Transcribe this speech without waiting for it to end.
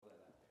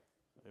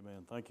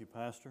Amen. Thank you,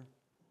 Pastor.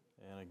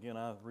 And again,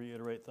 I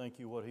reiterate, thank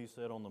you what he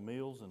said on the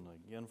meals, and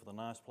again for the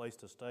nice place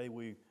to stay.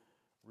 We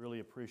really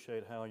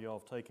appreciate how y'all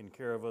have taken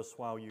care of us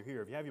while you're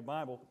here. If you have your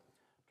Bible,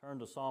 turn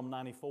to Psalm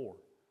 94.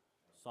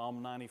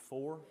 Psalm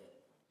 94.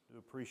 Do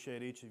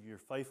appreciate each of your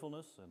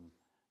faithfulness and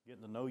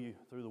getting to know you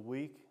through the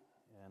week.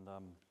 And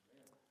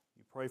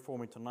you pray for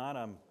me tonight.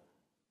 I'm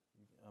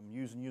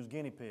using you as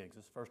guinea pigs.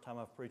 This is the first time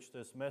I've preached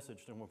this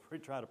message, and we'll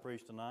try to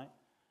preach tonight.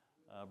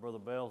 Brother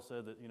Bell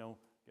said that,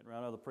 getting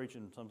around other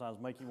preaching sometimes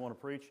make you want to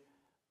preach.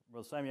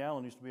 Brother Samuel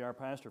Allen used to be our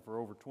pastor for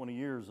over 20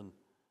 years, and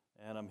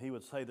he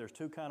would say there's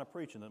two kind of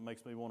preaching that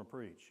makes me want to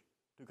preach.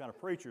 Two kind of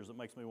preachers that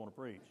makes me want to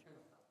preach.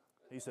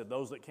 He said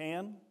those that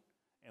can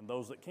and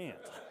those that can't.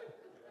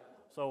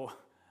 So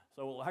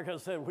like I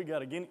said, we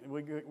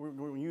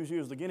use you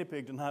as the guinea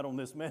pig tonight on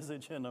this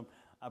message, and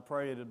I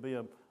pray it'd be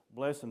a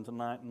blessing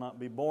tonight and not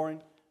be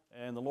boring.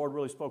 And the Lord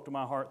really spoke to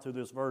my heart through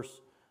this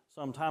verse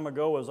some time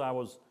ago as I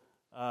was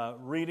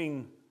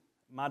reading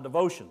my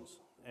devotions.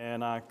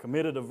 And I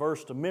committed a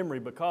verse to memory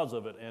because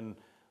of it. And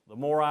the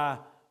more I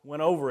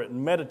went over it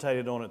and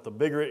meditated on it, the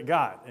bigger it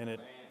got. And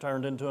it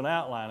turned into an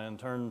outline and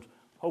turned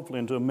hopefully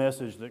into a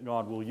message that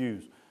God will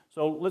use.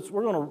 So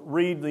we're going to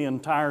read the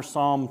entire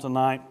psalm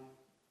tonight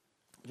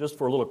just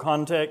for a little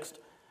context.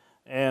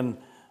 And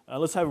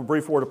let's have a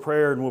brief word of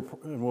prayer and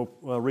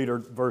we'll read our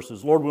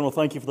verses. Lord, we want to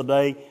thank you for the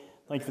day.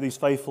 Thank you for these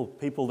faithful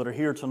people that are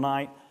here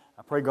tonight.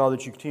 I pray, God,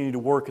 that you continue to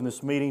work in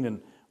this meeting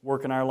and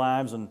work in our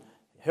lives, and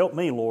help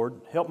me,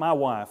 Lord. Help my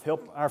wife.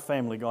 Help our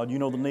family, God. You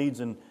know the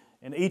needs in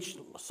each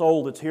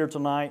soul that's here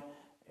tonight.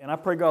 And I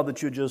pray, God,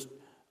 that you just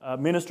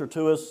minister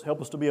to us. Help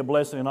us to be a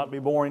blessing and not be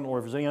boring. Or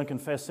if there's any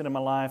unconfessed sin in my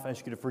life, I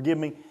ask you to forgive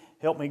me.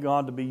 Help me,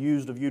 God, to be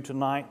used of you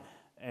tonight.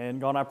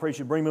 And God, I pray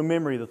you bring me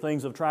memory of the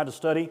things I've tried to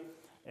study.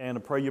 And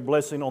I pray your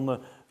blessing on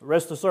the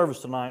rest of the service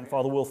tonight. And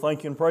Father, we'll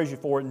thank you and praise you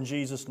for it in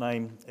Jesus'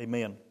 name.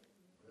 Amen.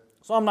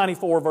 Psalm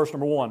 94, verse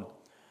number 1.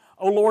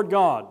 O Lord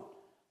God,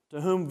 to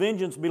whom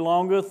vengeance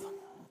belongeth,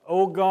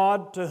 O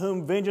God, to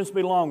whom vengeance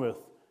belongeth,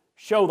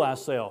 show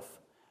thyself.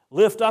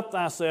 Lift up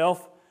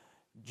thyself,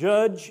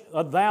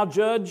 thou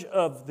judge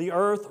of the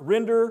earth,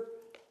 render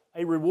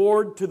a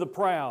reward to the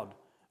proud.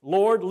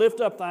 Lord, lift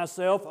up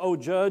thyself, O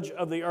judge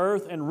of the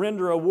earth, and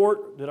render a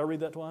reward. Did I read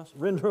that twice?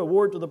 Render a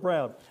reward to the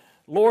proud.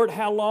 Lord,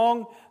 how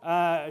long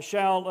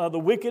shall the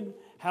wicked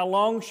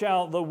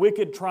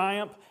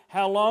triumph?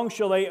 How long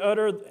shall they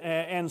utter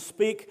and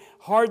speak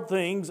hard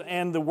things,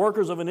 and the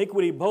workers of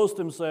iniquity boast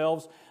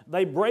themselves?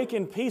 They break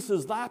in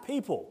pieces thy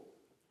people,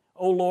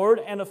 O Lord,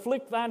 and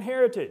afflict thine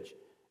heritage.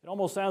 It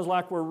almost sounds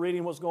like we're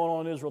reading what's going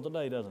on in Israel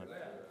today, doesn't it?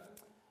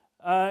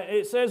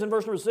 It says in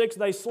verse number 6,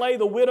 they slay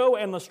the widow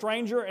and the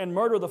stranger and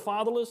murder the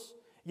fatherless.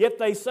 Yet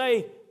they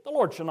say, the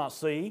Lord shall not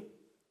see,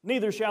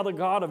 neither shall the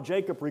God of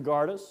Jacob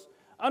regard us.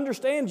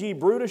 Understand ye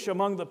brutish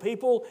among the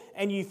people,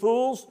 and ye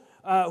fools,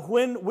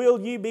 when will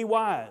ye be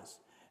wise?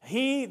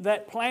 He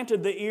that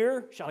planted the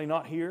ear, shall he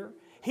not hear?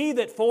 He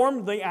that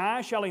formed the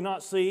eye, shall he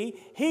not see?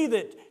 He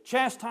that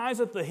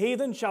chastiseth the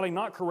heathen, shall he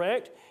not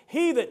correct?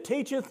 He that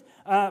teacheth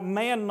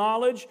man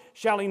knowledge,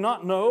 shall he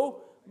not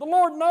know? The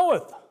Lord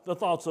knoweth the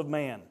thoughts of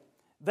man,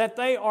 that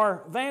they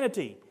are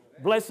vanity.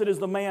 Blessed is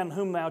the man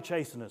whom thou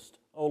chastenest,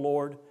 O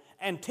Lord,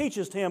 and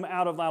teachest him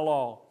out of thy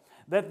law,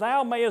 that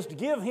thou mayest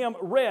give him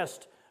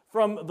rest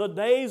from the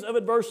days of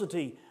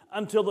adversity,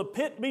 until the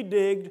pit be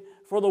digged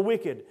for the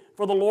wicked.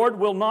 For the Lord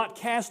will not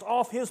cast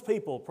off his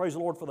people. Praise the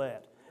Lord for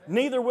that.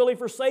 Neither will he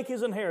forsake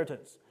his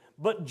inheritance.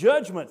 But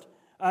judgment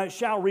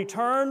shall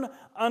return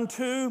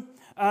unto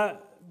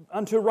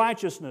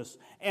righteousness,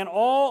 and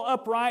all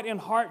upright in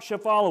heart shall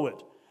follow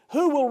it.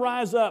 Who will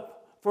rise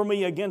up for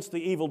me against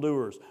the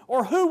evildoers?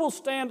 Or who will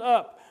stand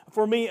up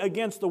for me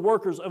against the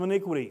workers of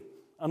iniquity?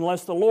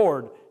 Unless the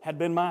Lord had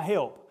been my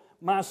help,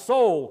 my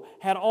soul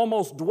had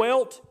almost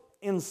dwelt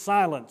in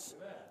silence.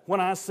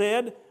 When I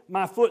said,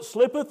 my foot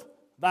slippeth,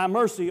 thy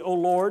mercy, O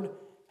Lord,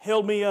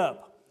 held me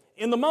up.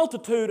 In the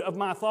multitude of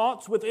my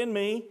thoughts within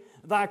me,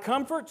 thy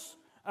comforts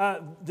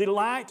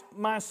delight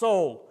my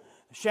soul.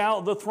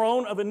 Shall the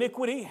throne of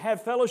iniquity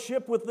have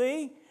fellowship with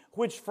thee,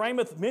 which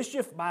frameth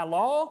mischief by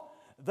law?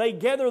 They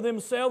gather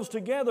themselves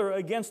together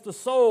against the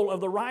soul of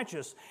the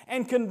righteous,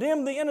 and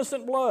condemn the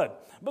innocent blood.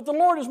 But the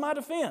Lord is my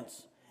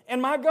defense,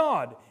 and my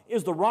God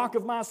is the rock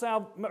of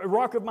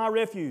my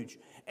refuge.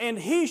 And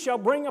he shall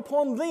bring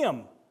upon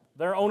them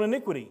their own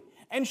iniquity,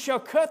 and shall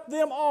cut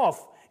them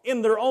off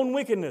in their own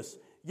wickedness.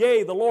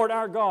 Yea, the Lord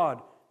our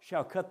God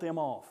shall cut them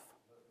off.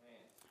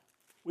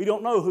 We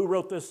don't know who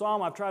wrote this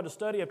psalm. I've tried to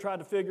study, I've tried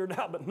to figure it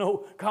out, but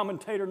no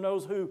commentator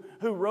knows who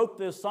wrote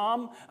this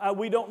psalm.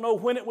 We don't know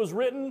when it was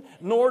written,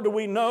 nor do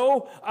we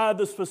know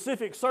the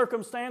specific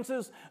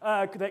circumstances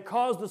that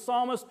caused the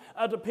psalmist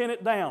to pen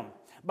it down.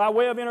 By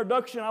way of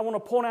introduction, I want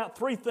to point out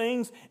three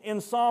things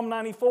in Psalm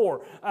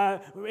 94.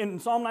 In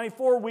Psalm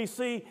 94, we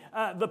see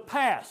the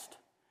past.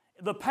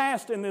 the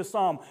past in this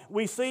psalm.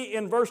 We see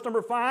in verse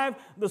number 5,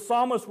 the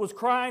psalmist was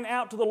crying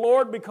out to the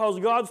Lord because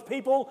God's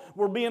people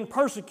were being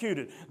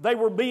persecuted. They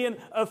were being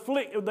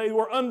afflicted. They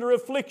were under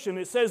affliction.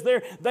 It says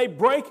there, they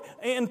break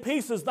in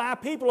pieces thy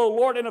people, O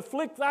Lord, and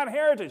afflict thine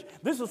heritage.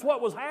 This is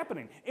what was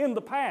happening in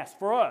the past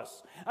for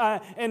us.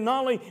 And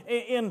not only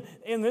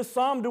in this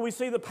psalm do we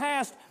see the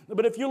past,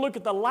 but if you look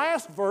at the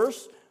last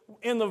verse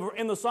in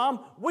the psalm,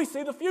 we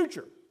see the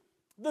future.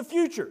 The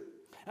future.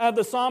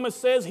 The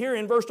psalmist says here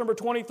in verse number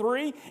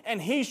 23,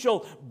 and he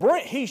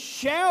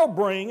shall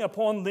bring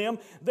upon them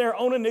their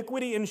own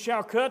iniquity and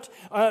shall cut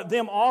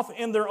them off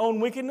in their own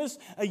wickedness.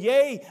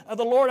 Yea,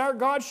 the Lord our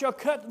God shall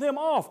cut them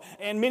off.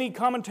 And many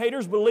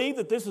commentators believe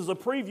that this is a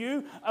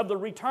preview of the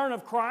return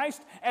of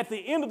Christ at the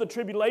end of the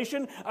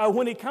tribulation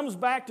when He comes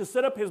back to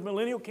set up His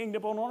millennial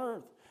kingdom on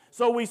earth.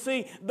 So we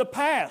see the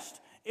past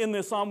in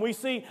this psalm. We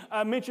see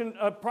mention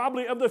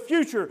probably of the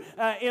future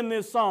in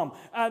this psalm.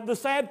 The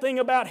sad thing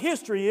about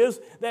history is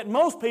that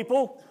most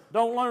people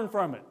don't learn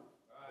from it.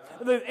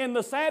 And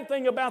the sad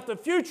thing about the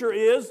future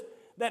is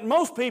that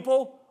most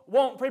people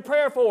won't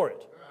prepare for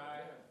it.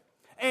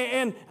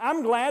 And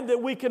I'm glad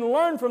that we can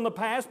learn from the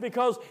past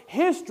because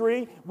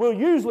history will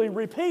usually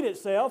repeat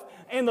itself.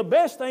 And the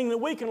best thing that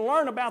we can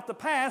learn about the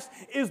past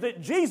is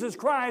that Jesus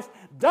Christ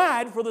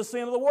died for the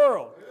sin of the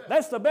world.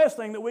 That's the best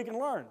thing that we can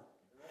learn.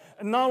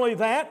 And not only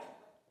that,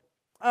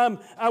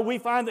 we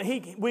find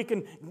that we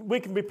can be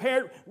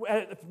prepared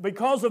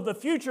because of the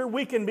future.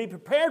 We can be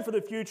prepared for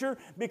the future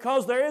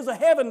because there is a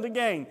heaven to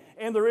gain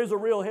and there is a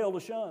real hell to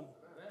shun.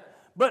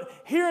 But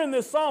here in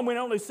this psalm, we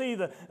not only see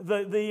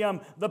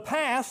the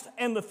past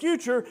and the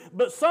future,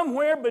 but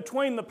somewhere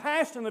between the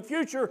past and the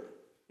future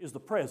is the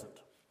present.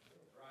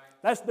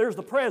 There's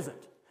the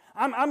present.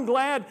 I'm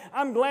glad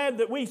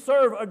that we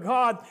serve a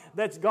God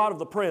that's God of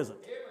the present.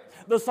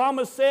 The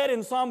psalmist said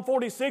in Psalm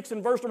 46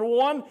 in verse number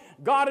 1,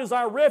 God is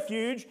our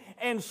refuge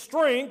and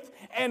strength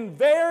and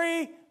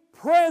very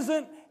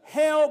present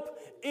help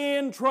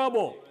in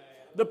trouble.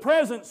 The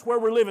present's where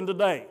we're living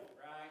today.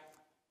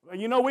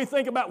 You know, we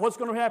think about what's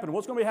going to happen.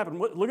 What's going to happen?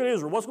 Look at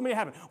Israel. What's going to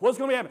happen? What's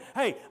going to happen?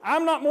 Hey,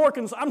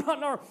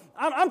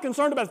 I'm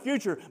concerned about the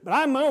future, but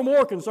I'm no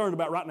more concerned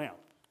about right now.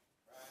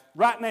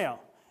 Right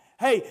now.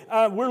 Hey,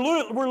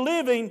 we're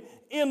living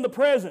in the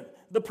present.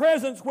 The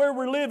present's where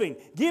we're living.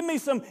 Give me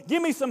some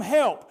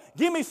help.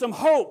 Give me some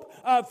hope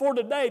for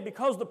today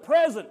because the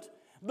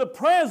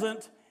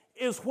present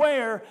is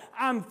where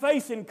I'm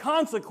facing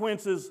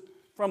consequences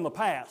from the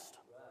past.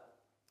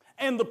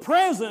 And the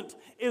present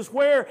is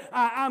where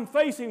I'm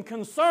facing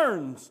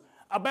concerns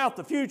about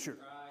the future.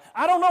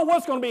 I don't know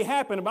what's going to be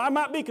happening, but I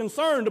might be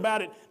concerned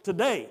about it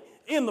today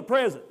in the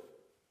present.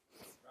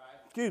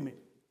 Excuse me.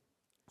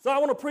 So I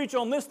want to preach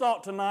on this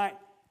thought tonight.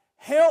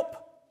 Help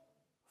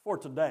for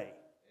today.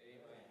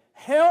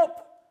 Help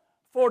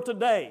for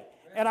today.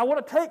 And I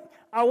want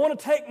to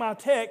take my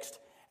text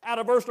out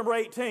of verse number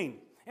 18.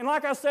 And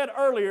like I said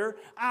earlier,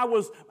 I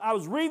was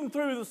reading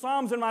through the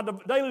Psalms in my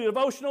daily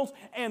devotionals,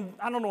 and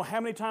I don't know how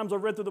many times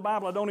I've read through the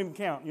Bible. I don't even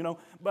count,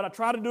 But I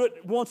try to do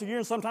it once a year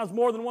and sometimes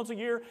more than once a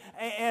year.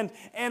 And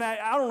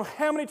I don't know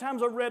how many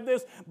times I've read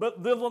this,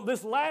 but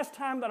this last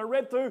time that I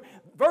read through,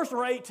 verse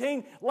number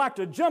 18, like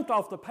to jumped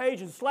off the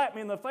page and slapped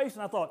me in the face,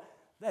 and I thought,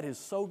 that is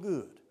so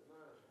good.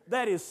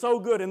 That is so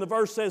good. And the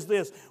verse says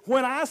this,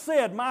 when I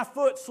said, my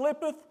foot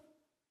slippeth,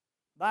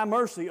 thy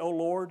mercy, O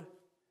Lord,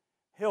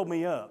 held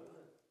me up.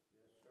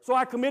 So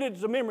I committed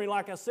it to memory,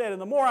 like I said,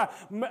 and the more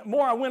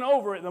I went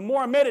over it, the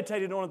more I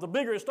meditated on it, the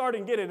bigger it started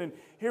to get it, and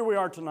here we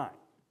are tonight.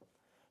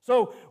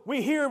 So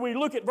we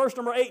look at verse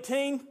number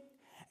 18,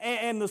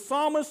 and the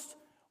psalmist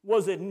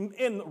was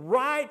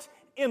right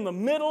in the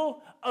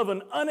middle of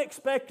an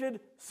unexpected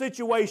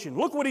situation.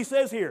 Look what he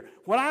says here.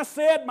 When I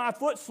said, my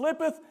foot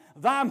slippeth,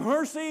 thy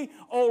mercy,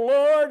 O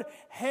Lord,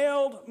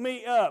 held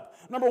me up.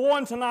 Number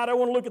one tonight, I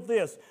want to look at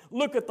this.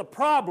 Look at the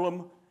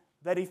problem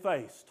that he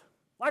faced.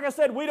 Like I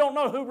said, we don't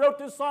know who wrote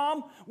this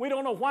psalm. We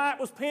don't know why it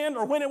was penned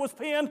or when it was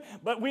penned,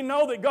 but we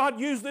know that God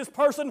used this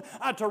person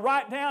to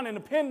write down and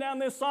to pen down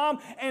this psalm,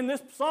 and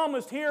this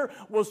psalmist here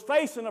was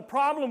facing a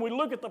problem. We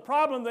look at the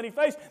problem that he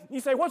faced. You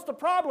say, what's the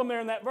problem there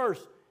in that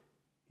verse?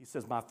 He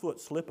says, my foot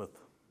slippeth.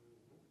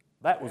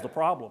 That was the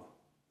problem.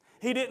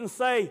 He didn't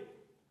say,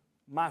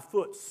 my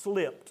foot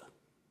slipped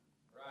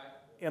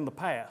in the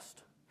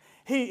past.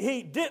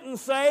 He didn't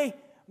say,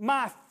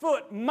 my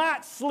foot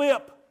might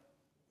slip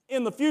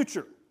in the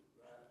future.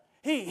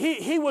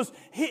 It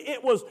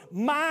was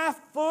my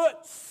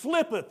foot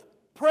slippeth,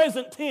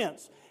 present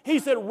tense. He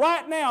said,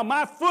 right now,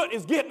 my foot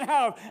is getting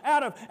out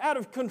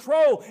of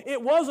control.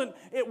 It wasn't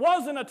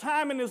a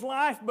time in his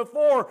life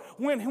before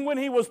when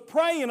he was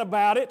praying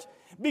about it,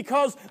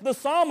 because the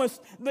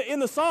psalmist, in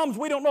the Psalms,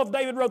 we don't know if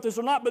David wrote this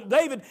or not, but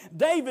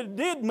David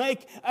did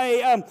make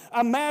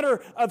a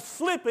matter of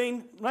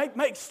slipping,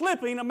 make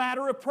slipping a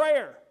matter of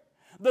prayer.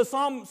 The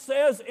psalm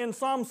says in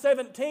Psalm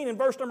 17 in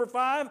verse number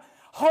 5,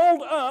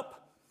 hold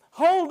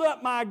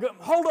up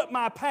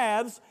my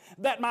paths,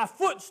 that my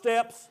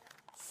footsteps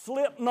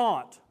slip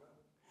not.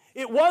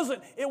 It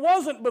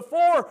wasn't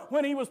before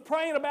when he was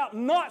praying about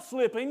not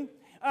slipping.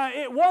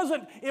 It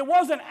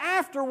wasn't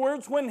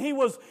afterwards when he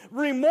was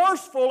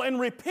remorseful and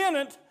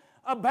repentant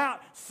about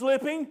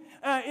slipping.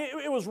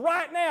 It was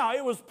right now.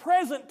 It was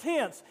present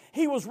tense.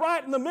 He was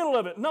right in the middle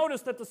of it.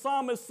 Notice that the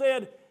psalmist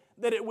said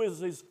that it was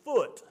his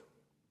foot.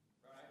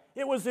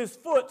 It was his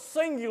foot,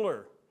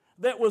 singular,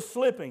 that was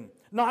slipping,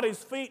 not his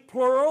feet,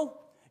 plural.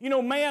 You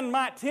know, man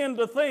might tend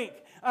to think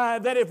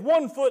that if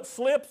one foot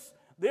slips,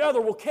 the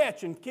other will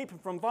catch and keep him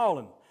from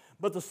falling.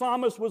 But the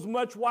psalmist was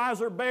much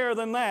wiser bear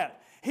than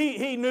that.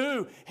 He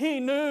knew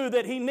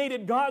that he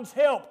needed God's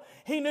help.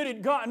 He knew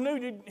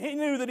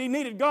that he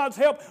needed God's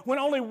help when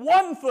only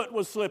one foot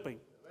was slipping.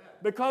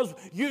 Because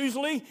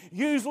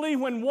usually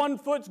when one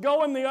foot's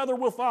going, the other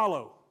will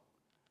follow.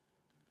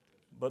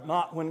 But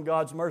not when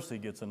God's mercy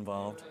gets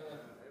involved.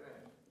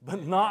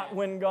 But not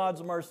when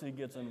God's mercy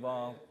gets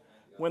involved.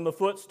 When the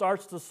foot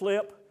starts to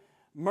slip,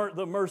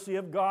 the mercy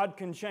of God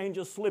can change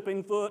a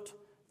slipping foot,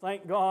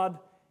 thank God,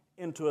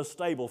 into a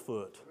stable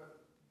foot.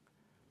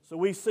 So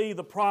we see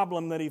the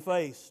problem that he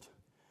faced.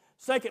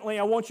 Secondly,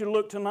 I want you to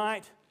look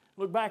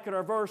back at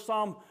our verse,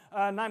 Psalm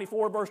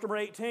 94, verse number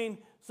 18.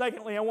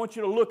 Secondly, I want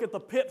you to look at the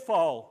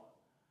pitfall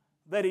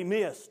that he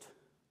missed.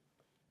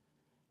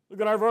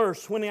 Look at our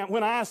verse.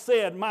 When I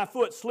said, my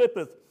foot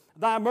slippeth,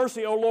 thy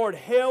mercy, O Lord,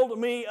 held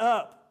me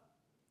up.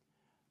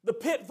 The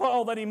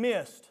pitfall that he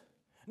missed.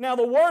 Now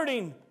the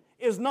wording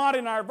is not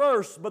in our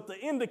verse, but the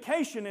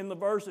indication in the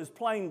verse is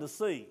plain to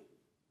see.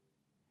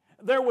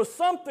 There was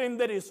something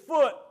that his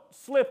foot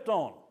slipped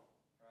on.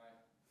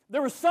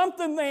 There was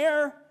something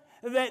there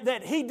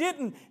that he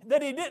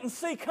didn't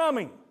see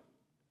coming.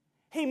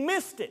 He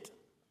missed it.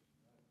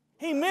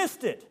 He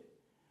missed it.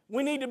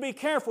 We need to be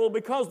careful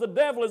because the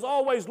devil is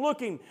always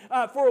looking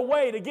for a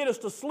way to get us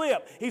to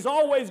slip. He's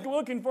always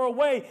looking for a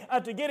way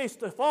to get us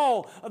to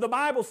fall. The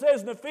Bible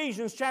says in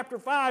Ephesians chapter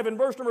 5 and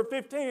verse number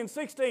 15 and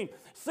 16,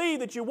 see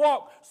that you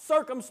walk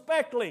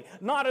circumspectly,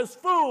 not as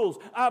fools,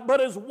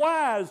 but as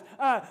wise,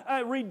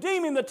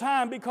 redeeming the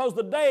time because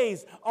the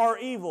days are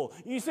evil.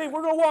 You see,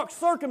 we're going to walk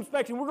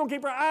circumspectly. We're going to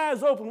keep our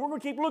eyes open. We're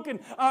going to keep looking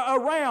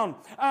around.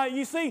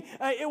 You see,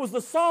 it was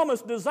the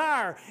psalmist's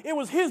desire. It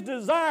was his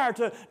desire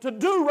to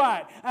do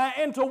right.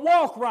 And to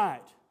walk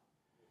right.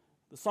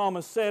 The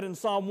psalmist said in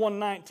Psalm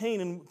 119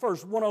 and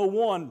verse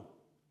 101,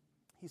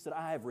 he said,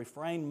 I have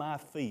refrained my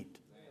feet.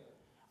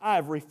 I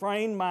have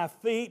refrained my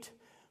feet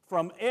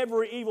from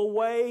every evil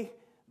way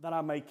that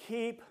I may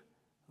keep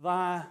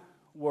thy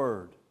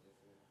word.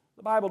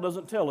 The Bible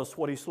doesn't tell us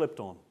what he slipped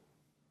on.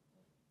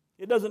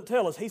 It doesn't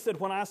tell us. He said,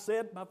 when I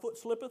said, my foot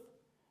slippeth,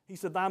 he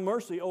said, thy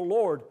mercy, O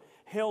Lord,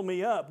 held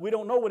me up. We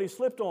don't know what he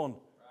slipped on.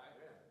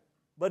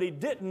 But he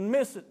didn't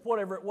miss it,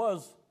 whatever it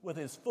was, with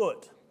his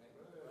foot.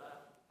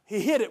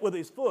 He hit it with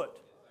his foot.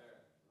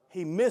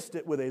 He missed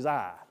it with his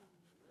eye.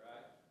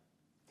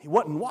 He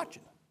wasn't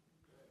watching.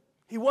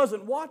 He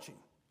wasn't watching.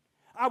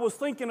 I was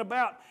thinking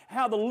about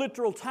how the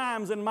literal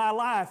times in my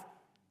life,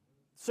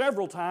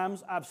 several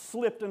times, I've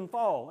slipped and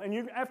fall.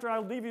 And after I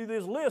leave you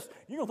this list,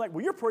 you're going to think,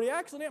 well, you're pretty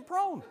accident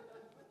prone.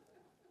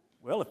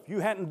 Well, if you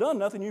hadn't done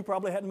nothing, you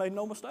probably hadn't made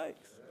no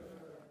mistakes.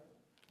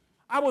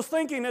 I was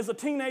thinking as a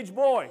teenage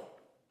boy,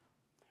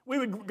 we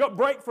would go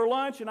break for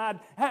lunch, and I'd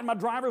had my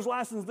driver's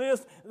license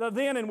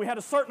then, and we had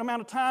a certain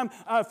amount of time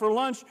for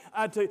lunch.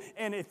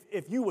 And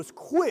if you was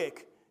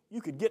quick,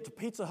 you could get to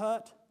Pizza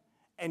Hut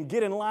and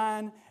get in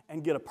line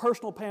and get a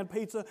personal pan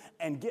pizza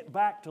and get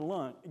back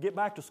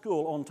to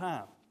school on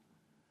time.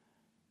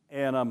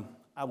 And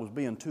I was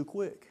being too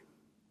quick.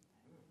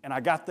 And I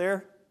got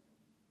there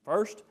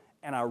first,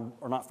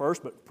 or not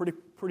first, but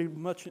pretty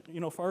much,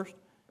 first.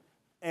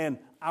 And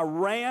I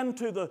ran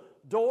to the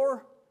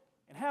door.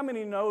 And how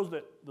many knows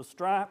that the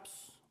stripes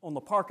on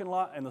the parking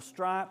lot and the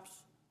stripes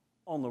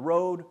on the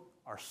road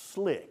are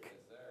slick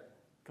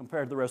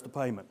compared to the rest of the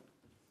pavement?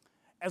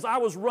 As I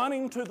was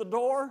running to the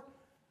door,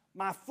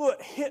 my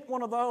foot hit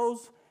one of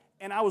those,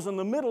 and I was in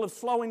the middle of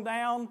slowing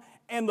down,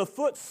 and the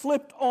foot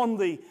slipped on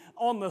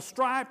the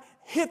stripe,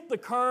 hit the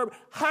curb,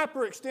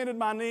 hyperextended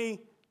my knee,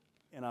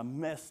 and I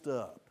messed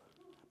up.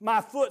 My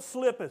foot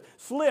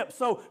slipped.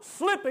 So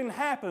slipping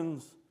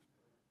happens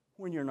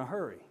when you're in a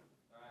hurry.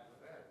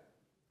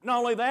 Not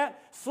only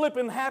that,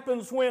 slipping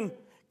happens when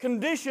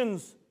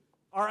conditions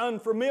are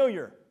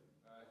unfamiliar.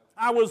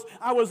 I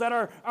was at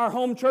our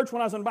home church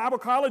when I was in Bible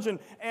college, and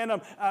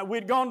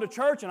we'd gone to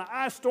church, and an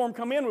ice storm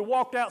come in. We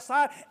walked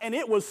outside, and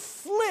it was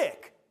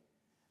slick.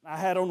 I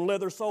had on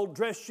leather-soled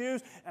dress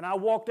shoes, and I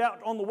walked out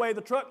on the way to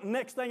the truck.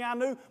 Next thing I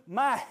knew,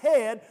 my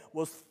head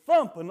was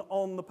thumping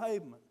on the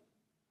pavement.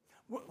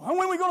 When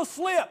are we going to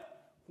slip?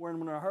 We're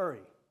in a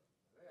hurry.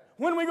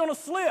 When are we going to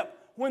slip?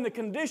 When the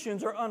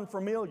conditions are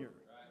unfamiliar.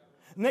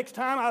 Next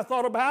time I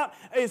thought about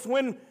is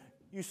when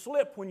you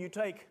slip, when you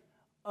take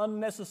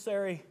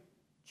unnecessary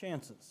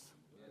chances.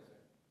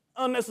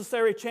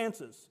 Unnecessary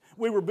chances.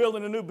 We were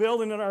building a new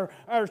building in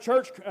our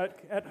church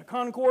at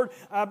Concord.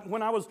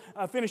 When I was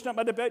finishing up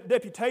my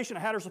deputation, I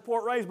had our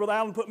support raised. Brother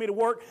Allen put me to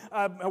work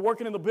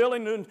working in the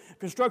building, doing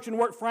construction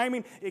work,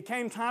 framing. It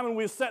came time when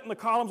we were setting the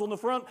columns on the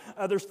front.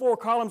 There's 4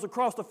 columns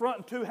across the front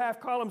and 2 half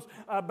columns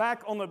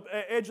back on the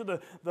edge of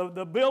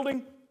the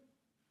building.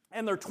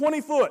 And they're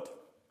 20 foot.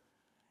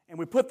 And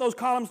we put those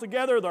columns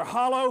together, they're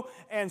hollow,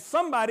 and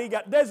somebody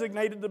got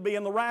designated to be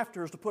in the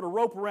rafters to put a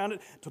rope around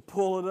it to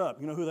pull it up.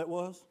 You know who that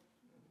was?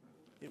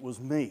 It was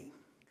me.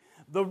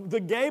 The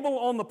gable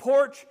on the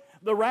porch,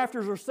 the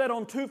rafters are set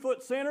on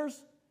 2-foot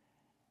centers,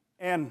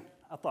 and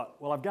I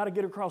thought, well, I've got to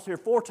get across here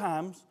 4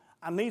 times.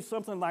 I need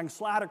something that I can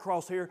slide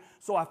across here,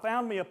 so I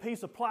found me a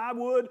piece of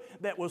plywood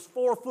that was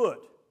 4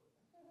 foot.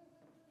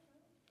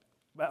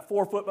 About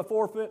 4 foot by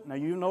 4 foot. Now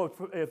you know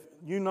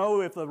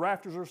if the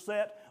rafters are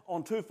set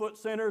on 2-foot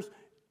centers,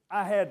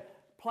 I had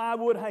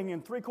plywood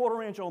hanging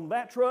 3/4 inch on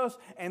that truss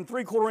and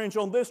 3/4 inch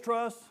on this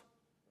truss,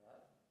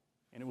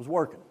 and it was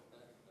working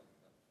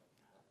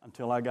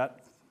until I got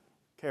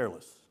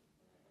careless.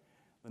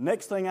 The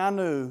next thing I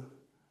knew,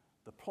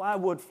 the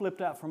plywood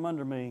flipped out from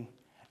under me,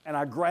 and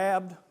I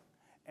grabbed,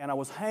 and I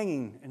was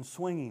hanging and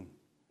swinging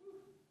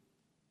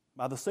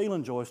by the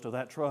ceiling joist of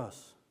that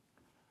truss.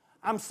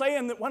 I'm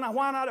saying that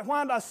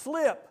why did I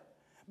slip?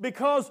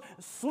 Because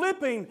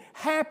slipping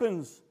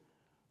happens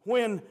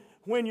when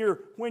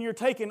you're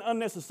taking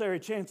unnecessary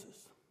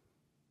chances.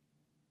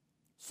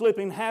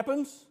 Slipping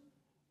happens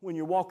when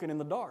you're walking in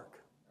the dark.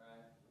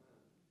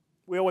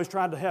 We always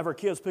tried to have our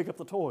kids pick up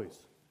the toys.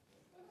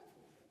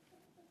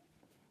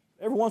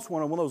 Every once in a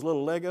while, one of those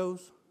little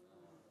Legos,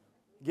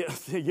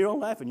 you're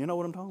laughing, you know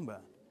what I'm talking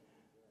about.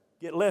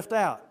 Get left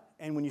out.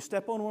 And when you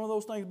step on one of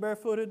those things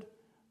barefooted,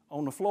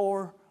 on the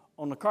floor,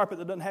 on the carpet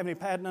that doesn't have any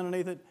padding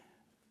underneath it,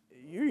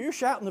 you're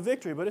shouting the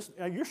victory, but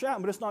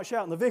it's not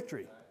shouting the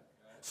victory.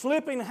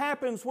 Slipping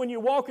happens when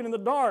you're walking in the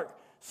dark.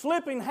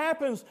 Slipping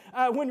happens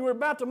when you're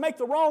about to make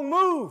the wrong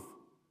move.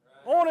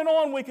 On and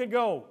on we could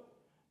go.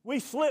 We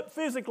slip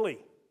physically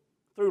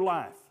through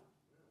life.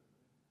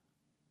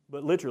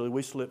 But literally,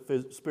 we slip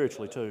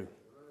spiritually too.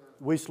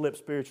 We slip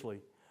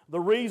spiritually. The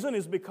reason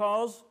is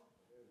because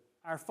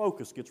our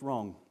focus gets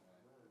wrong.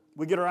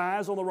 We get our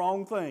eyes on the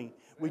wrong thing.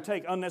 We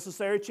take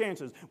unnecessary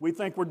chances. We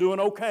think we're doing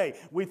okay.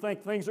 We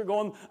think things are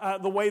going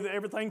the way that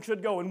everything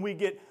should go. And we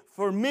get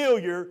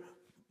familiar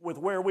with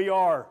where we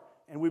are.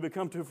 And we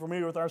become too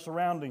familiar with our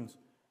surroundings.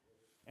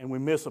 And we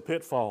miss a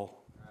pitfall.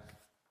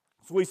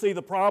 So we see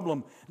the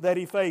problem that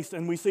he faced,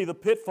 and we see the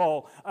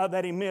pitfall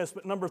that he missed.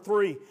 But number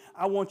 3,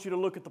 I want you to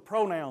look at the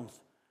pronouns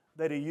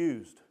that he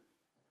used.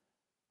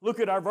 Look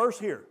at our verse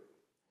here.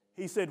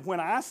 He said, when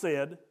I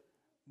said,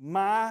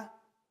 my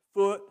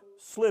foot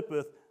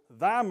slippeth,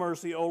 thy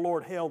mercy, O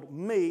Lord, held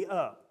me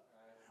up.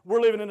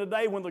 We're living in a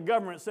day when the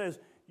government says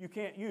you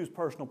can't use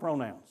personal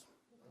pronouns.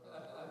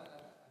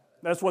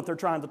 That's what they're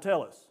trying to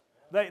tell us.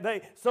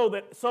 So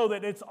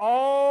that it's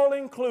all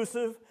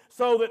inclusive,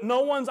 so that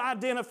no one's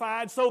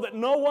identified, so that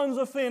no one's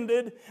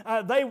offended.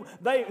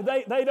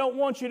 They don't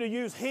want you to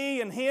use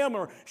he and him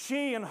or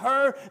she and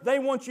her. They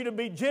want you to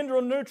be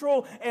gender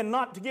neutral and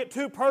not to get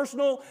too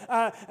personal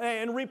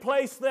and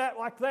replace that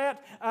like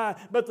that.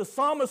 But the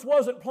psalmist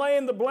wasn't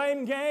playing the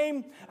blame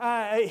game.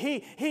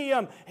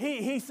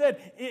 He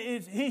said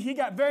he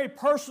got very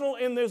personal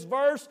in this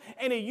verse,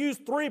 and he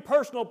used 3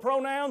 personal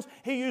pronouns.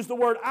 He used the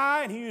word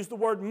I, and he used the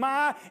word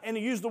my, and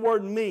he used the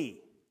word me.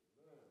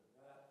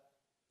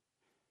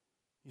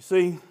 You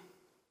see,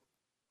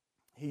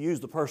 he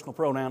used the personal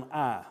pronoun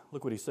I.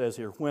 Look what he says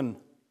here, when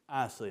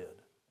I said.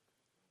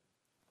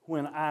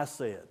 When I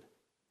said.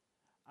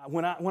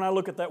 When I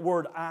look at that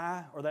word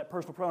I, or that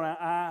personal pronoun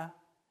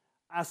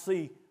I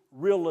see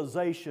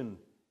realization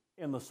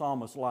in the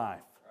psalmist's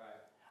life.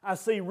 Right. I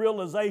see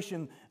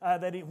realization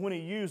that when he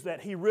used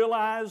that, he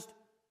realized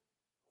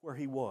where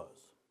he was.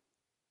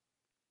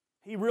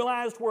 He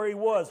realized where he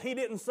was. He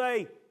didn't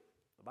say,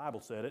 the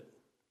Bible said it.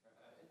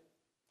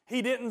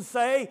 He didn't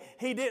say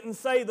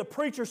the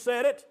preacher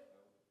said it.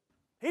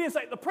 He didn't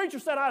say the preacher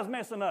said I was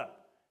messing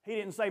up. He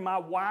didn't say my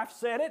wife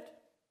said it.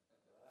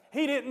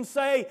 He didn't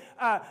say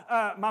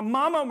my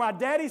mama or my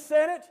daddy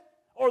said it,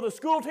 or the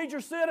school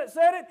teacher said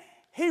it.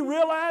 He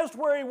realized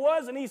where he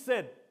was, and he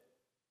said,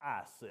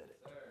 I said it.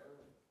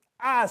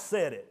 I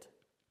said it.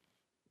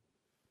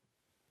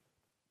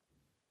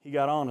 He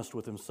got honest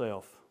with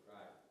himself.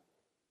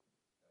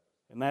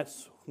 And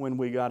that's when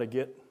we got to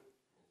get.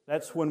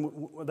 That's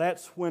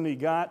when he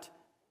got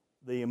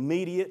the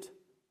immediate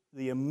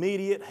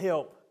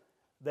help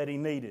that he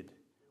needed.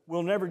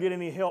 We'll never get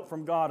any help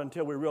from God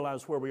until we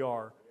realize where we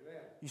are.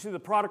 Amen. You see, the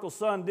prodigal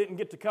son didn't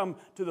get to come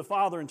to the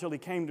Father until he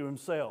came to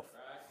himself.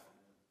 Right.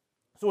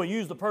 So he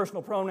used the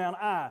personal pronoun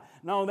I.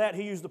 Not only that,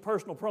 he used the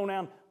personal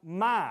pronoun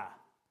my.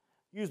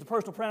 He used the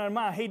personal pronoun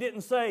my. He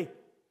didn't say,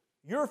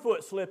 your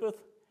foot slippeth.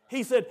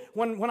 He said,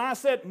 when I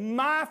said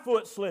my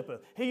foot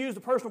slippeth, he used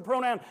the personal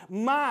pronoun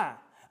my.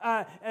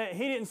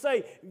 He didn't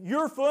say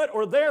your foot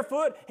or their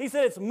foot. He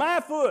said it's my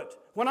foot.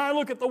 When I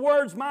look at the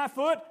words my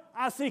foot,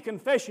 I see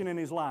confession in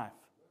his life.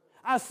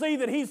 I see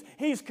that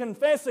he's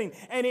confessing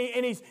and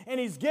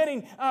he's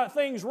getting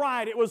things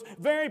right. It was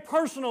very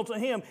personal to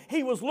him.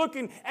 He was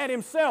looking at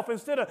himself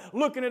instead of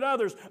looking at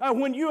others.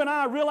 When you and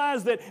I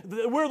realize that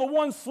we're the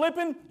ones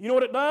slipping, you know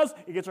what it does?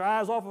 It gets our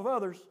eyes off of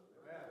others.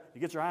 It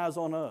gets our eyes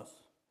on us.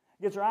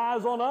 It gets our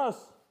eyes on us.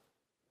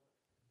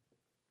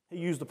 He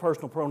used the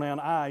personal pronoun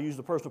I, used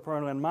the personal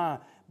pronoun my,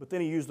 but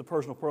then he used the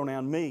personal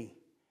pronoun me.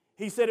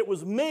 He said it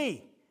was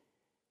me.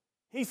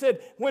 He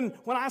said, when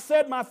I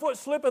said my foot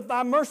slippeth,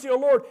 thy mercy, O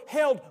Lord,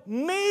 held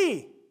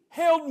me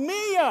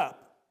up.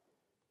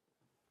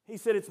 He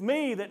said it's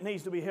me that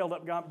needs to be held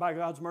up by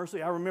God's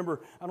mercy. I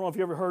remember, I don't know if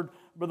you ever heard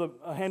Brother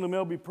Handley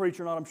Melby preach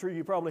or not. I'm sure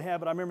you probably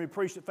have, but I remember he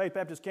preached at Faith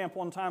Baptist Camp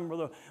one time,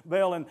 Brother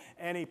Bell,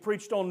 and he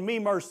preached on me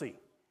mercy.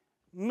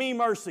 Me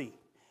mercy.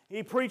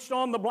 He preached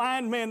on the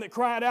blind man that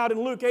cried out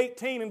in Luke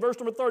 18 in verse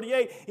number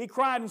 38. He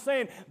cried and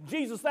saying,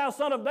 Jesus, thou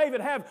son of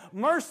David, have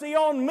mercy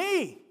on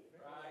me.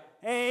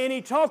 And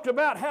he talked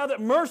about how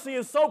that mercy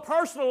is so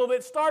personal that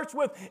it starts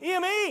with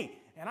M-E.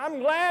 And I'm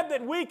glad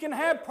that we can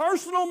have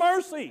personal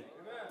mercy. Amen.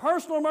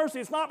 Personal mercy.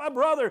 It's not my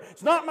brother.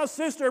 It's not my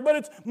sister. But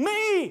it's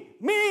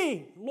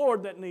me,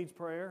 Lord, that needs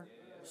prayer.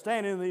 Amen.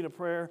 Standing in need of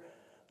prayer.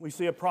 We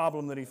see a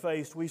problem that he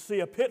faced. We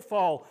see a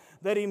pitfall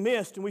that he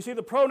missed. And we see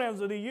the pronouns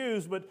that he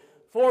used. But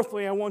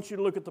fourthly, I want you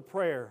to look at the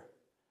prayer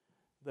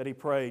that he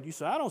prayed. You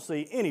say, I don't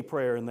see any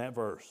prayer in that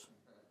verse.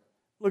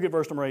 Look at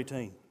verse number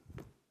 18.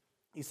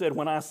 He said,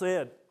 when I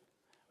said,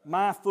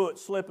 my foot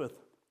slippeth,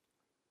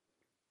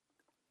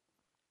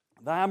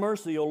 thy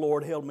mercy, O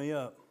Lord, held me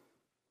up.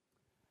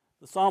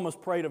 The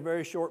psalmist prayed a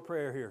very short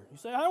prayer here. You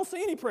say, I don't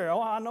see any prayer.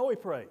 Oh, I know he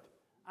prayed.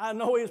 I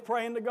know he was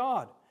praying to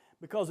God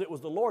because it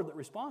was the Lord that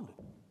responded.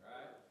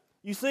 Right.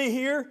 You see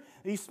here,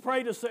 he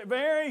prayed a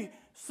very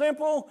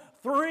simple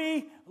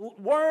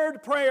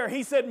 3-word prayer.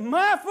 He said,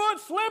 my foot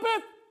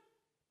slippeth.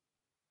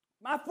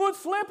 My foot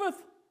slippeth.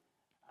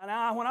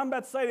 And when I'm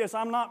about to say this,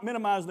 I'm not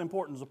minimizing the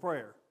importance of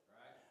prayer.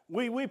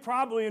 We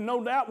probably,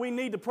 no doubt, we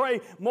need to pray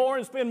more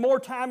and spend more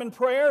time in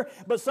prayer,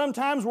 but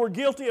sometimes we're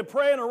guilty of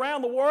praying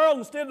around the world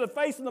instead of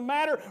facing the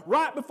matter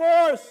right before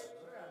us.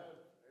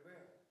 Amen.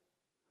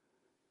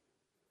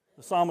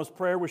 The psalmist's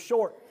prayer was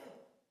short.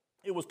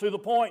 It was to the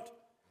point.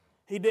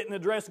 He didn't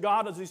address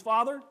God as his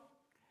Father.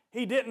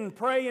 He didn't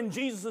pray in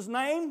Jesus'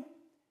 name.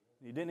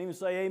 He didn't even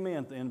say amen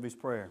at the end of his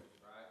prayer.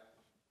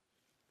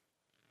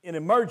 In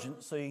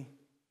emergency,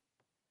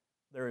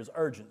 there is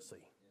urgency,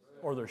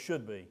 or there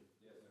should be.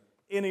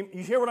 You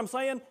hear what I'm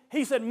saying?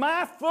 He said,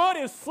 my foot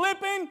is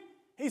slipping.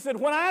 He said,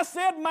 when I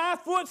said my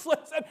foot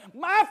slippeth,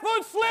 my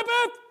foot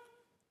slippeth.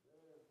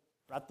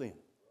 Right then.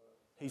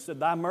 He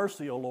said, thy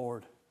mercy, O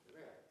Lord,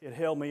 it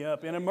held me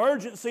up. In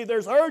emergency,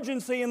 there's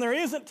urgency, and there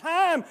isn't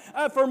time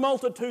for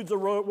multitudes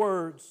of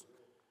words.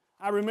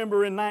 I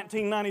remember in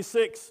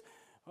 1996,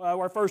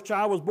 our first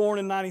child was born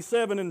in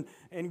 97,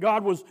 and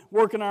God was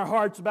working our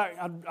hearts about,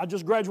 I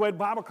just graduated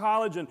Bible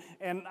college, and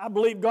I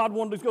believe God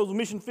wanted to go to the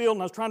mission field,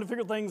 and I was trying to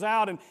figure things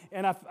out,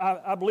 and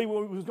I believe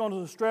we was going to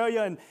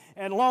Australia,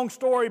 and long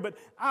story, but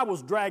I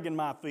was dragging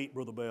my feet,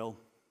 Brother Bell.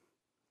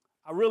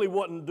 I really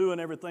wasn't doing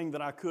everything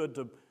that I could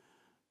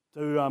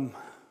to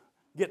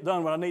get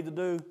done what I need to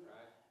do,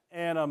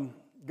 and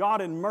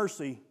God in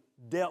mercy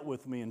dealt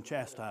with me and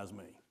chastised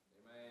me.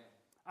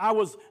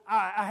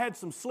 I had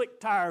some slick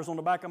tires on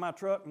the back of my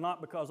truck,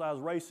 not because I was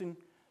racing,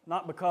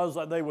 not because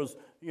they was,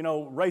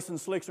 racing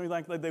slicks or anything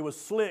like that. They was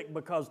slick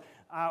because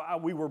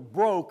we were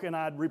broke, and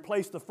I'd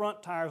replaced the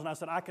front tires, and I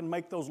said, I can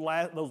make those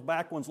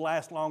back ones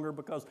last longer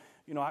because,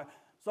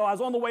 so I was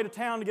on the way to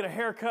town to get a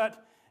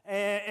haircut,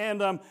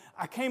 and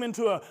I came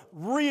into a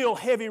real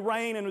heavy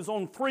rain, and it was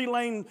on 3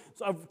 lanes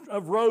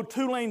of road,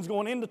 2 lanes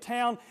going into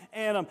town,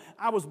 and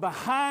I was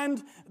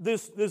behind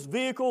this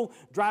vehicle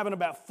driving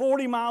about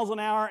 40 miles an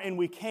hour, and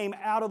we came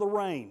out of the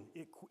rain.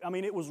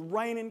 It was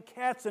raining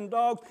cats and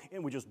dogs,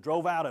 and we just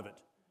drove out of it.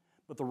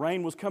 But the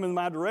rain was coming in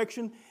my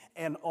direction,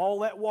 and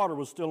all that water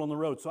was still on the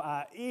road. So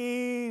I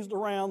eased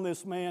around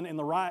this man in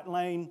the right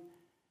lane,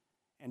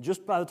 and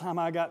just by the time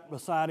I got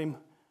beside him,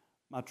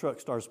 my truck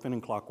started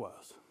spinning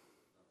clockwise.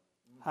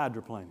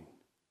 Hydroplaning.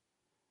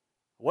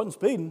 I wasn't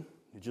speeding,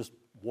 it's just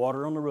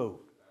water on the road.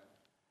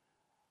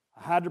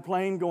 A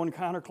hydroplane going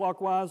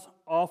counterclockwise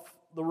off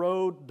the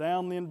road,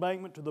 down the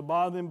embankment to the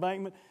bottom of the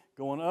embankment,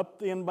 going up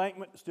the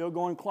embankment, still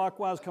going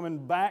clockwise,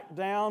 coming back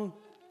down,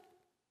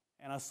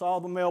 and I saw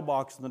the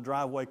mailbox in the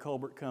driveway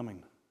culvert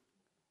coming.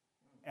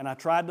 And I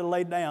tried to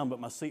lay down, but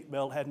my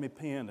seatbelt had me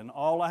pinned, and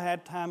all I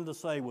had time to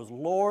say was,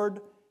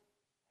 Lord,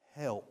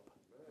 help.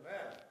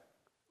 Amen.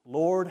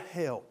 Lord,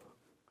 help.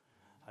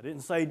 I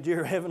didn't say,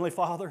 dear Heavenly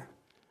Father.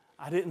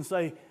 I didn't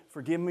say,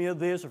 forgive me of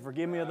this or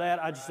forgive me of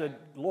that. I just said,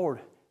 Lord,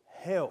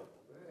 help.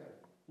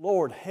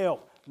 Lord,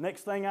 help.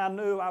 Next thing I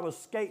knew, I was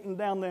skating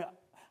down the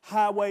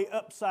highway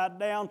upside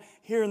down,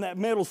 hearing that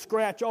metal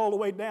scratch all the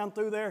way down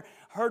through there.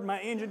 Heard my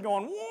engine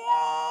going,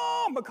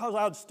 whoa, because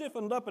I had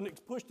stiffened up and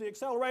pushed the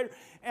accelerator.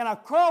 And I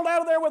crawled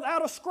out of there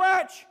without a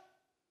scratch.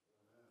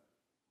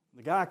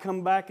 The guy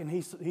come back and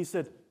he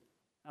said,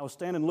 I was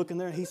standing looking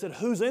there, and he said,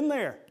 who's in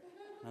there?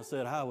 And I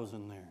said, I was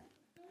in there.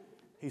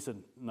 He said,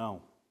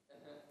 no.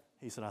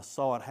 He said, I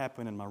saw it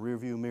happen in my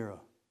rearview mirror.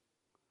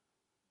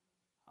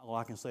 All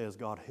I can say is,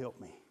 God,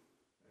 help me.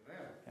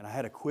 Amen. And I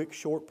had a quick,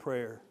 short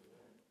prayer.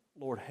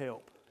 Lord,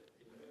 help.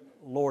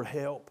 Lord,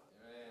 help.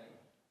 Amen.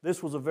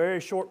 This was a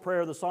very short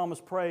prayer the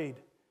psalmist prayed.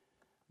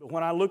 But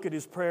when I look at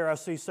his prayer, I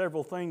see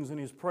several things in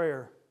his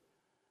prayer.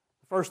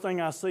 The first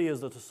thing I see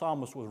is that the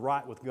psalmist was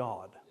right with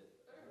God.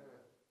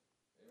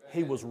 Amen.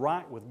 He was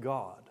right with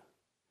God.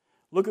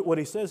 Look at what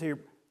he says here.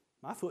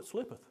 My foot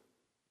slippeth.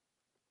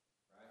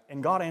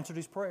 And God answered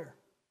his prayer.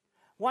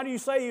 Why do you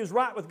say he was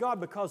right with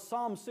God? Because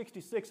Psalm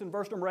 66 and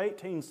verse number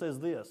 18 says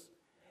this.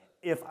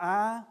 If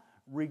I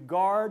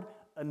regard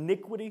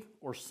iniquity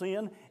or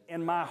sin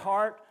in my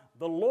heart,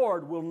 the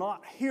Lord will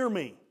not hear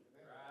me.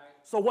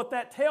 So what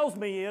that tells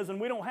me is,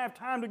 and we don't have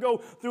time to go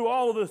through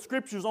all of the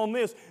scriptures on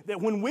this, that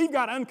when we've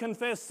got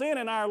unconfessed sin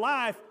in our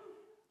life,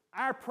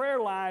 our prayer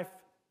life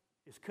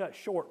is cut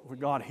short with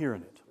God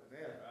hearing it.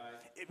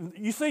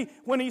 You see,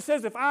 when he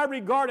says, if I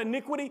regard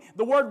iniquity,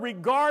 the word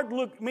regard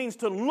means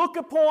to look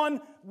upon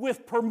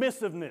with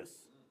permissiveness.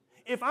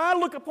 If I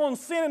look upon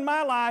sin in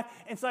my life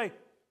and say,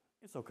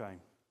 it's okay,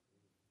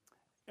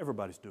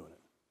 everybody's doing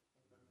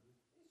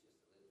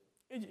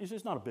it. It's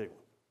just not a big one.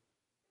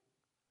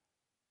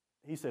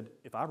 He said,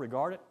 if I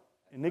regard it,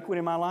 iniquity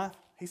in my life,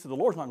 he said, the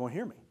Lord's not going to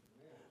hear me.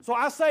 So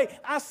I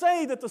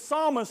say that the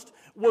psalmist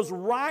was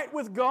right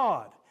with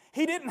God.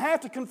 He didn't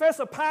have to confess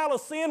a pile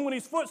of sin when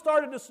his foot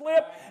started to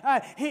slip.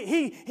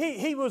 He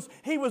was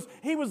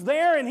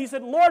there and he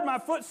said, Lord, my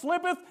foot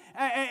slippeth.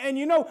 And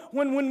you know,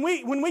 when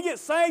we get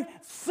saved,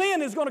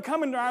 sin is going to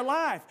come into our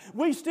life.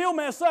 We still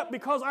mess up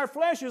because our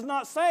flesh is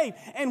not saved.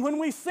 And when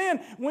we sin,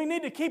 we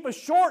need to keep a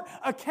short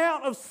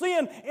account of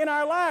sin in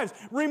our lives.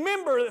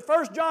 Remember that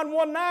 1 John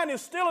 1:9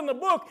 is still in the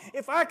book.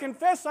 If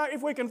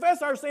we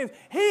confess our sins,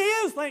 He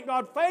is, thank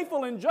God,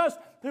 faithful and just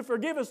to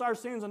forgive us our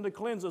sins and to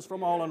cleanse us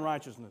from all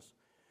unrighteousness.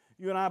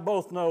 You and I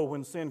both know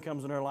when sin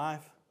comes in our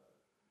life.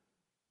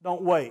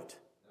 Don't wait.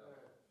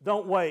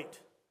 Don't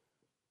wait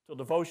till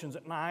devotions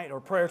at night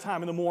or prayer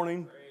time in the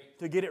morning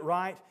to get it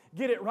right.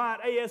 Get it right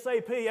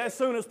ASAP, as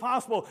soon as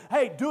possible.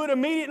 Hey, do it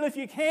immediately if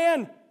you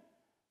can.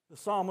 The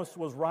psalmist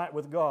was right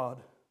with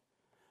God.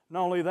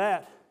 Not only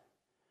that,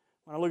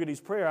 when I look at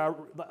his prayer,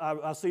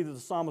 I see that the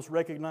psalmist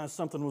recognized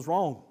something was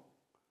wrong.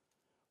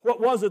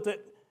 What was it that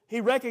he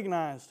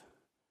recognized?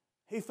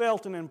 He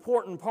felt an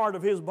important part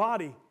of his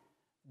body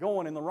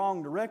going in the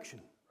wrong direction.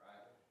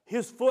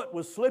 His foot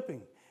was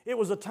slipping. It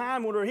was a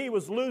time when he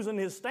was losing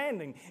his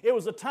standing. It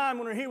was a time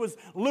when he was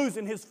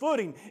losing his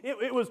footing.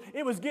 It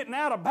was getting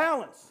out of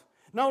balance.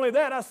 Not only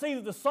that, I see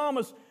that the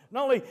psalmist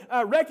not only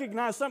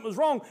recognized something was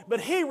wrong,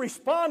 but he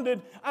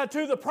responded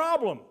to the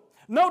problem.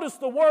 Notice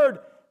the word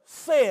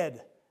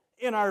said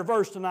in our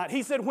verse tonight.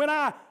 He said, when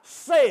I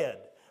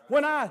said,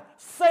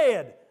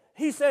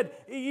 he said,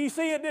 you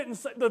see,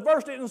 the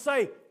verse didn't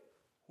say,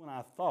 when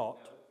I thought.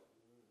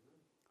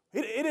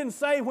 It didn't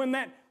say when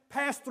that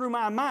passed through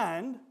my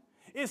mind.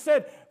 It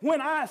said, when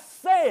I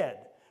said,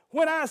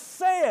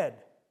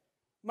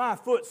 my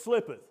foot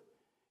slippeth.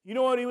 You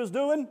know what he was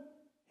doing?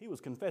 He was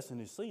confessing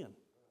his sin.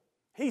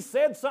 He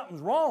said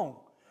something's wrong.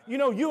 You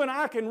know, you and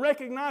I can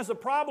recognize a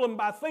problem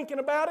by thinking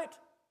about it.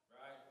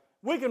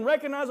 We can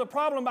recognize a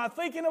problem by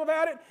thinking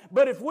about it,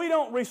 but if we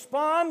don't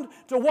respond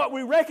to what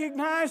we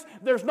recognize,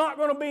 there's not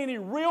going to be any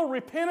real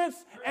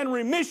repentance and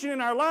remission in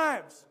our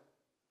lives.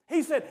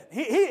 He said,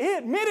 he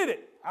admitted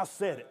it. I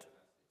said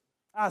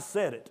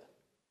it.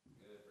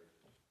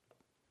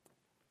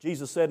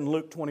 Jesus said in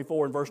Luke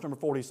 24 and verse number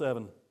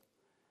 47,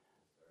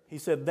 He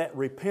said that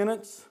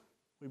repentance,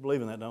 we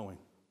believe in that, don't we?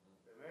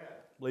 Amen.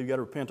 Believe you got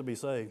to repent to be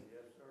saved.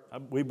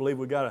 Yes, we believe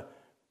we got to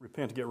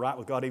repent to get right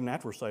with God even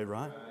after we're saved,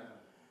 right? Amen.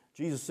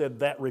 Jesus said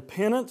that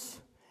repentance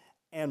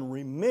and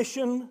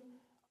remission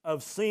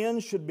of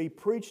sin should be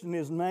preached in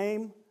His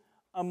name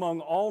among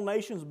all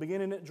nations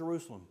beginning at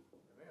Jerusalem.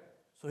 Amen.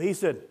 So He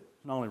said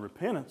not only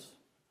repentance,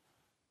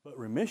 but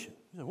remission.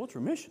 You say, what's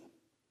remission?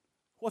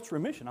 What's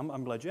remission?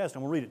 I'm glad you asked.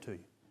 I'm going to read it to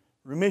you.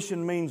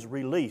 Remission means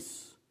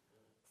release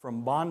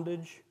from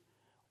bondage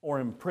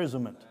or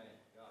imprisonment.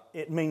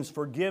 It means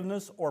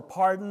forgiveness or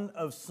pardon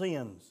of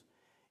sins.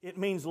 It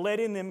means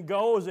letting them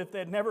go as if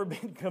they'd never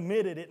been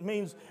committed. It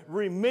means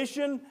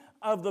remission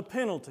of the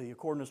penalty,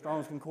 according to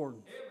Strong's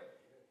Concordance.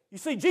 You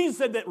see, Jesus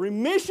said that that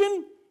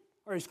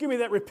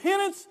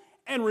repentance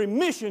and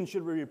remission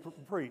should be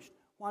preached.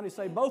 Why did He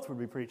say both would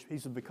be preached? He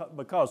said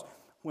because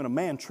when a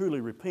man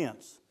truly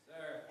repents,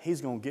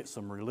 he's going to get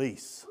some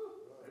release.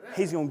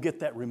 He's going to get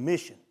that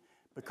remission.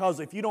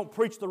 Because if you don't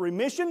preach the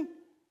remission,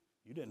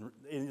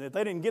 if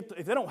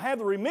they don't have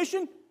the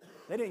remission,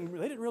 they didn't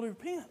really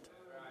repent.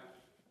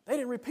 They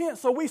didn't repent.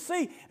 So we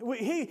see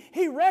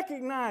he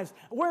recognized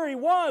where he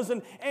was,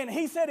 and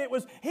he said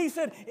he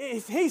said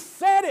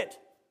it.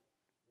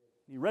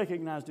 He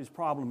recognized his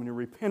problem and he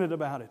repented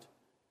about it.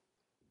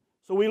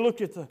 So we look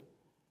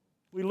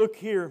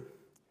here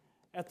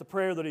at the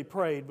prayer that he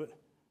prayed, but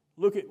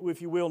look at,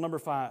 if you will, number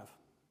 5.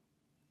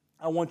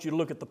 I want you to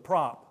look at the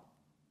prop.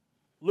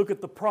 Look at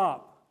the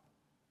prop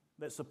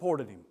that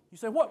supported him. You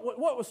say, what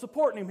was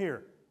supporting him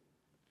here?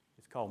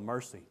 It's called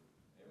mercy.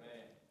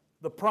 Amen.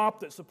 The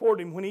prop that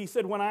supported him when he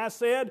said, when I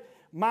said,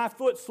 my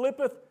foot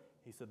slippeth,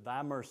 he said,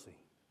 thy mercy.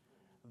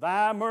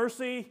 Thy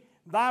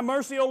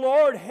mercy, O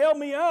Lord, held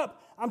me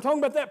up. I'm talking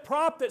about that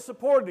prop that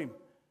supported him.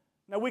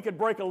 Now, we could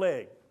break a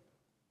leg.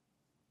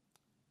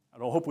 I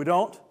don't hope we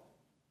don't.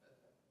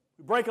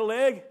 We break a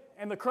leg,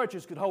 and the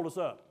crutches could hold us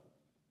up.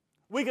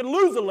 We could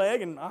lose a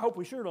leg, and I hope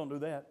we sure don't do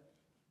that.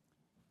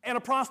 And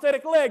a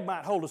prosthetic leg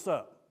might hold us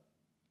up.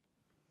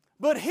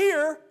 But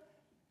here,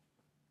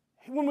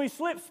 when we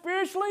slip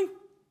spiritually,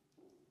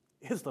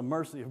 it's the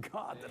mercy of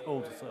God that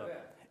holds us up.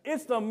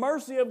 It's the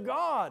mercy of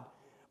God.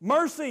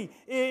 Mercy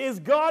is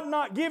God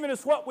not giving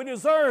us what we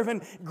deserve,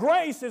 and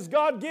grace is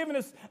God giving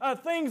us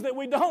things that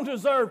we don't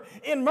deserve.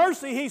 In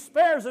mercy, He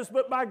spares us,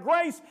 but by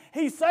grace,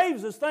 He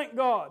saves us, thank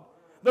God.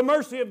 The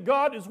mercy of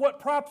God is what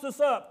props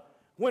us up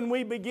when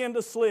we begin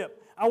to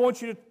slip. I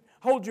want you to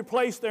hold your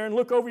place there and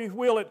look over, if you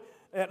will,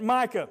 at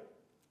Micah.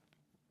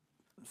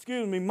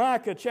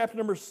 Micah chapter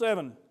number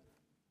 7.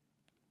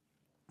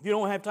 If you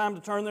don't have time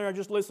to turn there,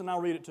 just listen,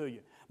 I'll read it to you.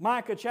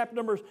 Micah chapter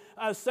number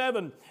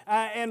 7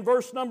 and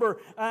verse number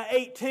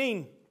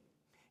 18.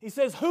 He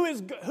says, Who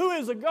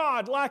is a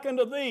God like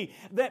unto thee,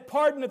 that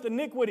pardoneth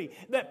iniquity,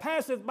 that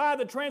passeth by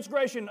the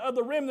transgression of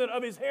the remnant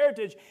of his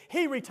heritage?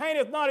 He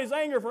retaineth not his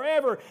anger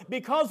forever,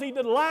 because he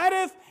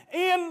delighteth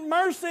in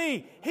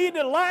mercy. He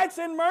delights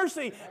in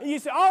mercy. You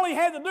see, all he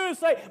had to do is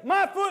say,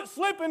 my foot's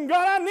slipping,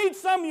 God, I need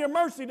some of your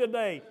mercy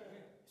today.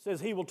 Says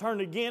He will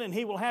turn again, and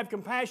He will have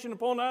compassion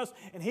upon us,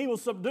 and He will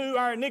subdue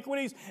our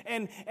iniquities,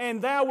 and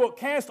thou wilt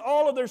cast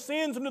all of their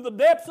sins into the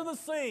depths of the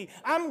sea.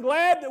 I'm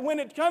glad that when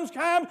it comes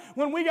time,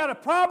 when we got a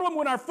problem,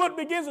 when our foot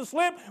begins to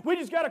slip, we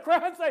just got to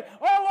cry and say,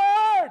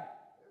 oh Lord,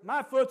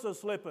 my foot's a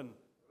slipping.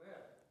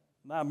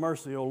 Thy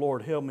mercy, O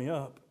Lord, held me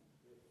up.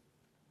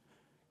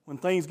 When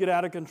things get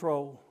out of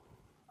control,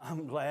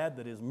 I'm glad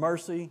that His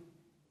mercy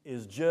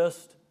is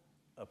just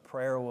a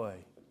prayer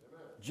away.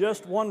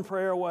 Just one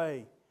prayer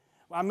away.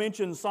 I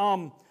mentioned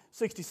Psalm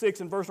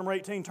 66 and verse number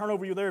 18. Turn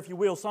over you there if you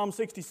will. Psalm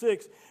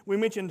 66. We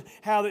mentioned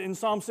how that in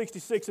Psalm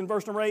 66 and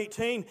verse number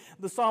 18,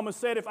 the psalmist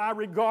said, if I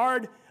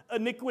regard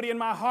iniquity in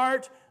my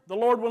heart, the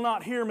Lord will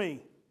not hear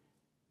me.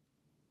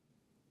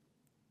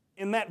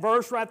 In that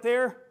verse right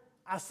there,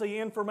 I see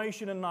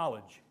information and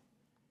knowledge.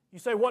 You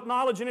say, what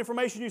knowledge and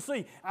information do you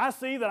see? I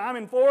see that I'm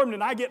informed,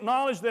 and I get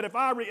knowledge that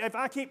if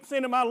I keep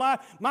sin in my life,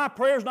 my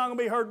prayer's not going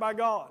to be heard by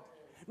God.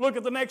 Look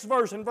at the next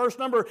verse, in verse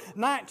number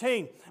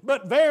 19.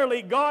 But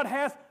verily God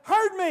hath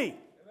heard me.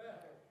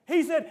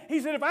 He said,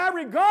 if I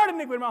regard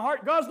iniquity in my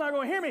heart, God's not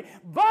going to hear me.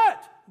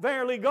 But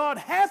verily God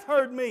hath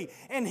heard me,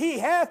 and He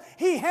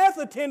hath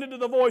attended to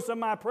the voice of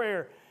my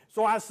prayer.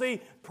 So I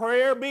see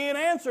prayer being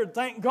answered.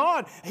 Thank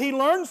God. He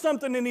learned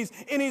something in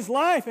his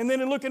life. And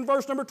then look in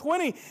verse number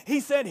 20. He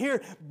said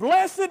here,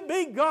 blessed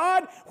be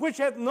God, which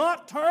hath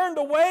not turned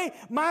away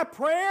my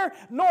prayer,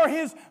 nor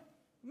His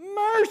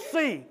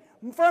mercy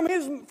from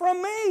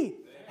me.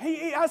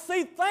 I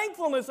see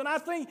thankfulness, and I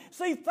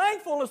see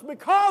thankfulness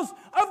because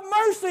of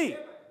mercy.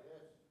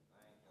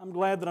 I'm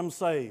glad that I'm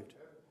saved.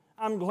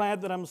 I'm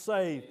glad that I'm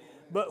saved.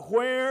 But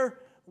where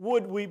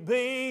would we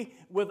be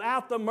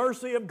without the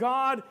mercy of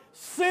God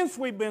since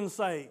we've been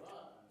saved?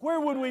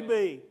 Where would we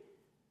be?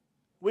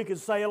 We could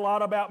say a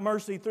lot about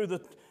mercy through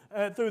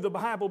the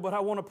Bible, but I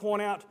want to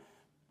point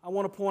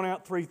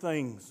out three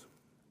things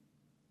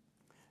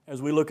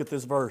as we look at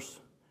this verse.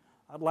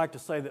 I'd like to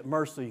say that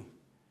mercy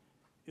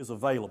is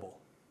available.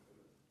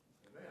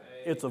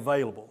 It's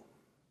available.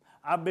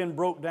 I've been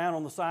broke down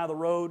on the side of the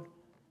road,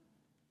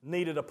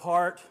 needed a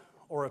part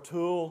or a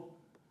tool,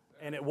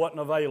 and it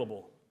wasn't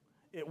available.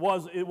 It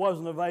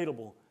wasn't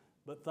available.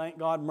 But thank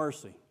God,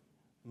 mercy.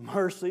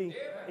 Mercy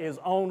is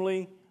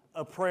only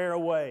a prayer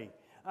away.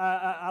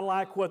 I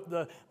like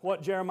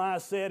what Jeremiah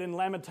said in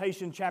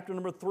Lamentation chapter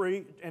number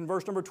 3 and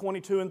verse number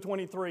 22 and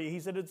 23. He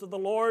said, it's the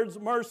Lord's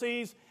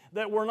mercies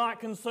that were not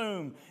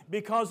consumed,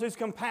 because His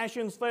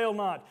compassions fail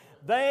not.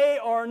 They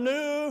are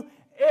new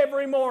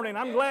every morning.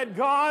 I'm glad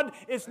God,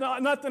 it's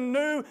not nothing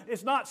new,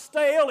 it's not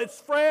stale, it's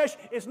fresh,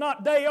 it's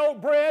not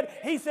day-old bread.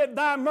 He said,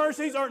 thy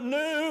mercies are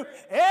new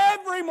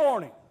every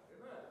morning.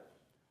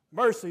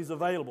 Mercy's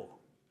available.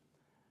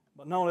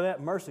 But not only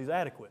that, mercy's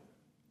adequate.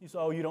 You say,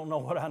 oh, you don't know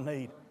what I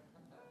need.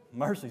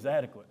 Mercy's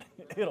adequate.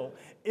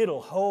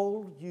 It'll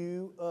hold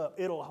you up.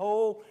 It'll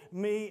hold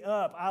me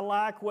up. I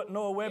like what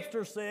Noah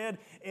Webster said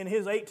in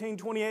his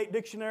 1828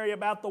 dictionary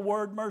about the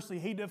word mercy.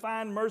 He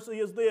defined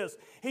mercy as this.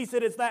 He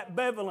said it's that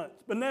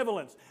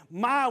benevolence,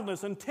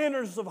 mildness, and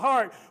tenderness of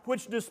heart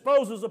which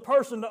disposes a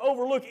person to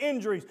overlook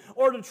injuries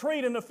or to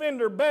treat an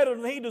offender better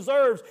than he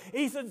deserves.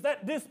 He says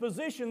that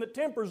disposition that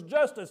tempers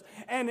justice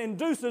and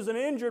induces an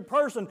injured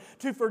person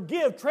to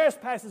forgive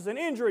trespasses and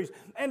injuries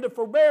and to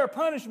forbear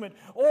punishment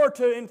or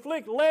to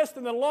inflict less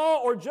than the law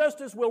law or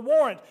justice will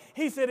warrant.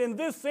 He said, in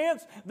this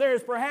sense, there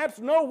is perhaps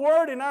no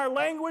word in our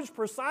language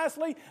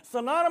precisely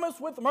synonymous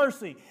with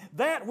mercy.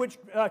 That which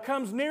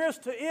comes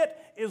nearest to it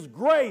is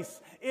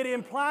grace. It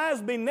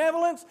implies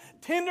benevolence,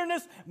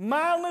 tenderness,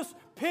 mildness,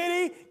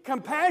 pity,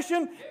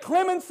 compassion,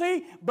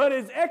 clemency, but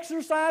is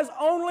exercised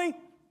only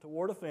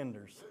toward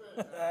offenders.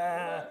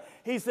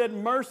 He said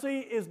mercy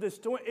is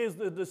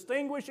the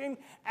distinguishing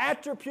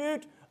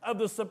attribute of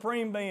the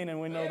supreme being, and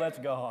we know that's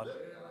God.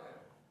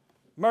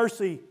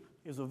 Mercy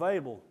is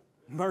available.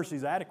 Mercy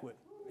is adequate.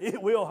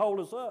 It will hold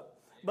us up.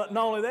 But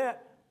not only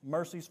that,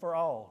 mercy's for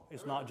all.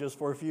 It's not just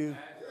for a few.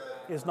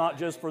 It's not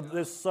just for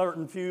this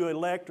certain few,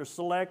 elect or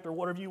select or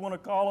whatever you want to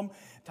call them.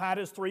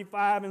 Titus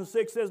 3:5 and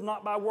 6 says,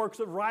 not by works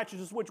of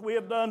righteousness which we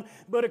have done,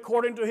 but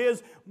according to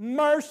His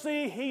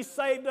mercy He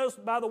saved us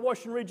by the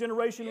washing,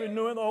 regeneration,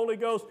 renewing the Holy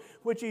Ghost,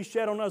 which He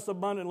shed on us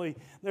abundantly.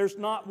 There's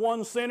not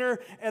one sinner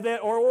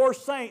or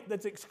saint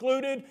that's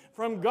excluded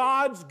from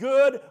God's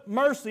good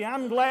mercy.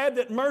 I'm glad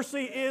that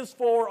mercy is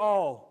for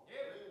all.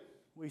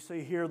 We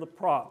see here the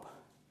prop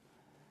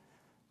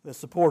that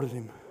supported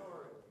him.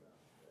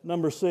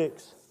 Number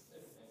 6.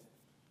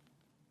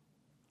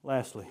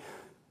 Lastly,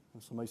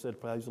 somebody said,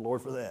 praise the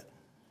Lord for that.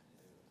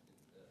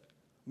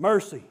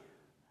 Mercy.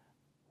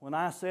 When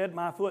I said,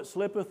 my foot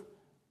slippeth,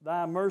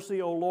 thy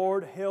mercy, O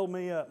Lord, held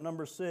me up.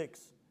 Number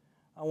 6,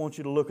 I want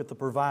you to look at the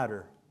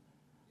provider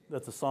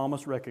that the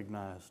psalmist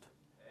recognized.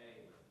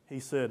 He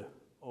said,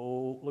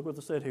 oh, look what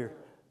it said here.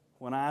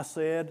 When I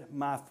said,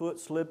 my foot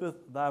slippeth,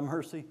 thy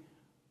mercy,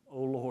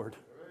 O Lord.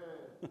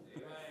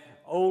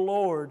 O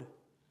Lord,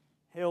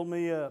 held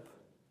me up.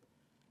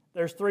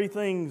 There's 3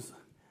 things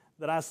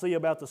that I see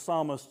about the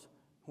psalmist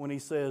when he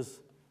says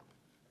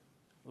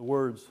the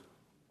words,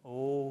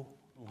 "Oh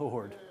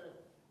Lord."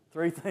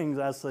 3 things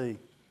I see.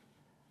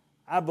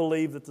 I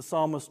believe that the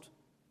psalmist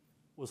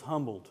was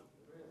humbled.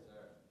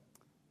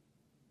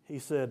 He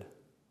said,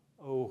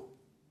 "Oh."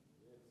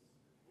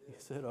 He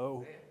said,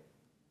 "Oh."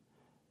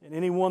 And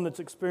anyone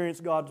that's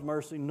experienced God's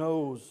mercy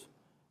knows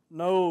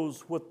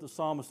what the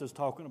psalmist is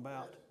talking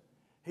about.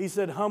 He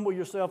said, "Humble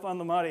yourself under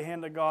the mighty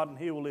hand of God, and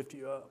He will lift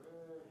you up."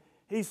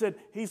 He said,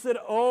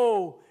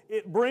 "Oh,"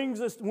 it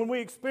brings us, when we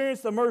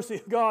experience the mercy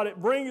of God,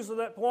 it brings us to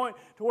that point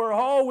to where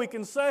all we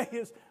can say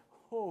is,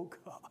 "Oh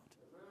God,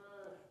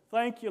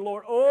 thank you,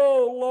 Lord."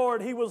 Oh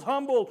Lord, he was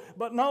humbled.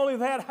 But not only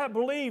that, I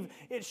believe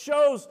it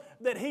shows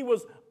that he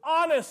was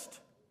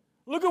honest.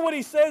 Look at what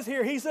he says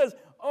here. He says,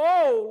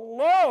 "Oh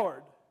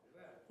Lord,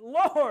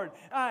 Lord."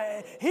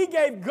 He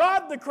gave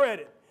God the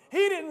credit.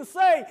 He didn't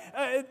say,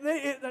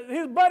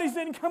 his buddies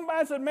didn't come by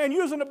and said, "Man,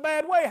 you was in a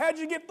bad way. How'd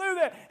you get through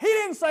that?" He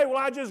didn't say, "Well,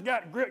 I just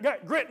got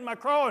grit in my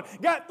craw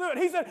and got through it."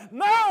 He said,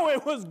 "No,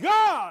 it was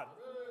God.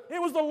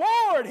 It was the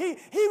Lord." He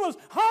was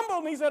humble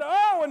and he said,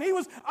 "Oh," and he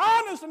was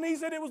honest and he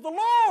said, "It was the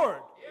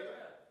Lord."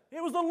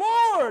 It was the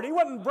Lord. He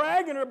wasn't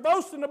bragging or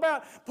boasting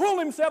about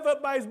pulling himself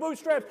up by his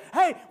bootstraps.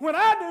 Hey, when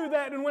I do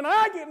that and when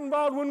I get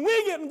involved, when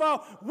we get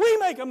involved, we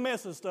make a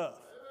mess of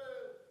stuff.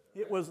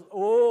 It was,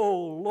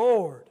 "Oh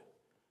Lord."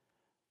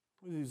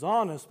 He's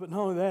honest, but not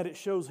only that, it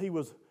shows he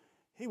was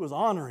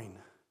honoring.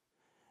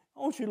 I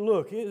want you to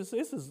look. This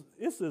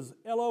is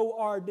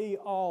Lord,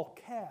 all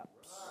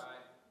caps.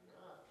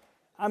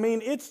 I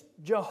mean, it's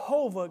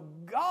Jehovah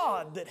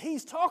God that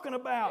he's talking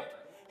about.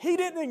 He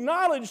didn't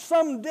acknowledge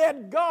some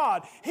dead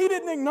God. He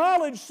didn't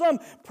acknowledge some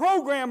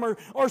program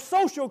or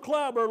social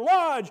club or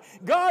lodge.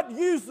 God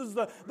uses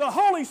the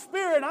Holy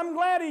Spirit. I'm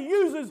glad He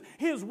uses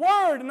His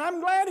Word, and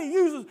I'm glad He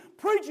uses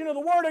preaching of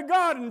the Word of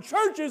God in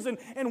churches.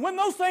 And when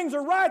those things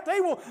are right, they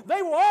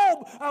will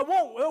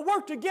all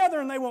work together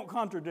and they won't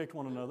contradict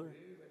one another.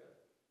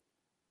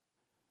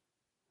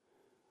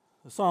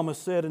 The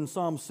psalmist said in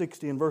Psalm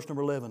 60 in verse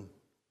number 11,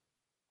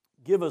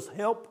 "Give us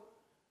help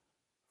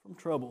from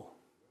trouble.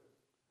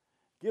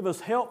 Give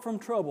us help from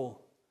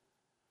trouble,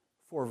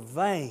 for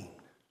vain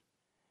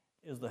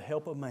is the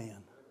help of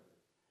man."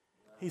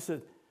 He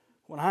said,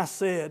 when I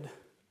said,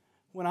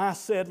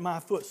 "My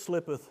foot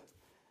slippeth,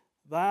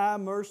 thy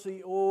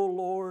mercy, O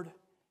Lord,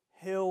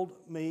 held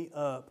me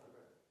up."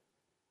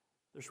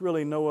 There's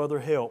really no other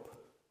help.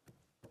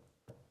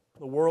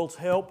 The world's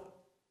help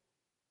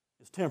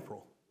is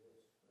temporal.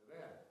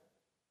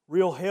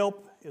 Real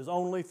help is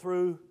only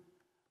through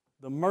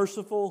the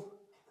merciful,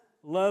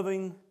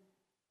 loving,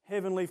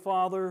 Heavenly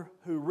Father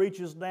who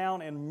reaches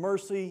down in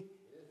mercy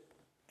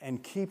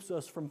and keeps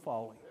us from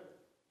falling.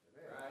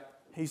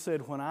 He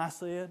said, when I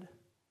said,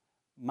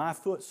 "My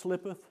foot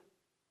slippeth,"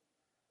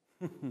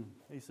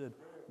 he said,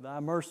 "Thy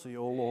mercy,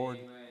 O Lord,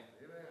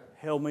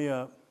 held me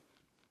up."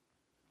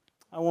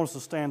 I want us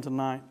to stand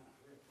tonight,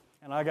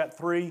 and I got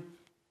 3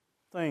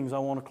 things I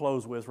want to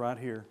close with right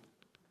here.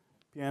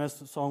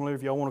 Pianist, song leader,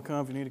 if y'all want to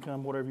come, if you need to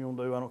come, whatever you want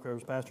to do, I don't care,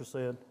 as Pastor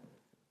said.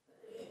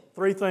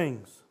 3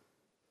 things.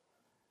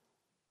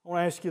 I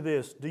want to ask you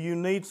this. Do you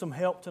need some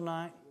help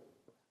tonight?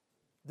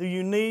 Do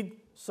you need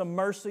some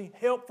mercy?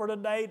 Help for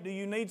today? Do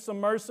you need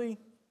some mercy?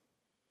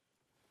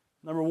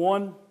 Number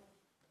 1,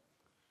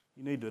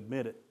 you need to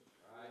admit it.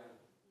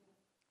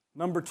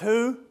 Number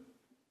 2,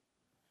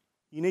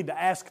 you need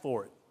to ask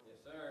for it.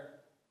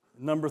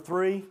 Number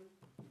 3,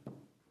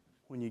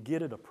 when you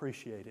get it,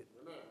 appreciate it.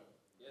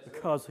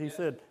 Because he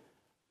said,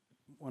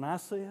 when I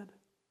said,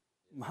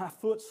 my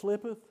foot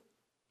slippeth,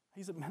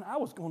 he said, man, I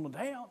was going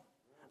down.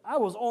 I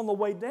was on the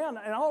way down,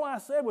 and all I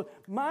said was,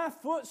 my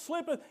foot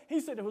slippeth.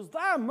 He said, it was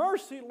thy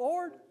mercy,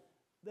 Lord,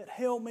 that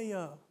held me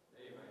up.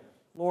 Amen.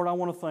 Lord, I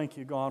want to thank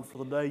you, God, for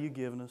the day you've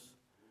given us.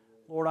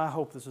 Lord, I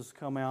hope this has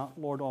come out,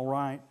 Lord, all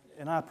right.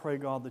 And I pray,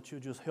 God, that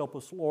you'll just help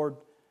us, Lord.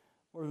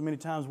 Lord, many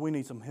times we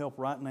need some help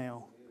right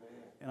now.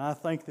 And I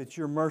think that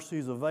your mercy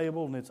is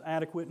available and it's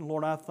adequate. And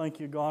Lord, I thank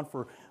you, God,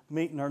 for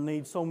meeting our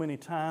needs so many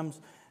times.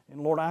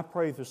 And Lord, I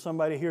pray if there's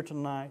somebody here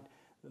tonight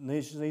that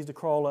needs to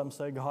crawl up and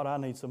say, God, I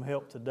need some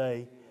help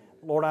today.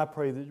 Lord, I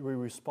pray that we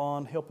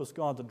respond. Help us,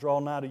 God, to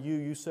draw nigh to you.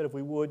 You said if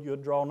we would,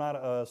 you'd draw nigh to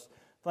us.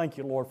 Thank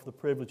you, Lord, for the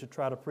privilege to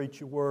try to preach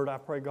your word. I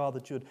pray, God,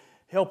 that you'd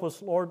help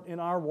us, Lord, in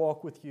our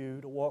walk with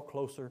you to walk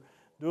closer.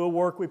 Do a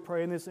work, we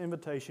pray, in this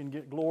invitation.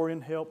 Get glory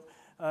and help.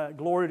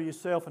 Glory to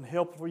yourself and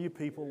help for your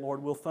people,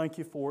 Lord. We'll thank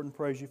you for it and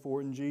praise you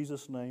for it in Jesus' name.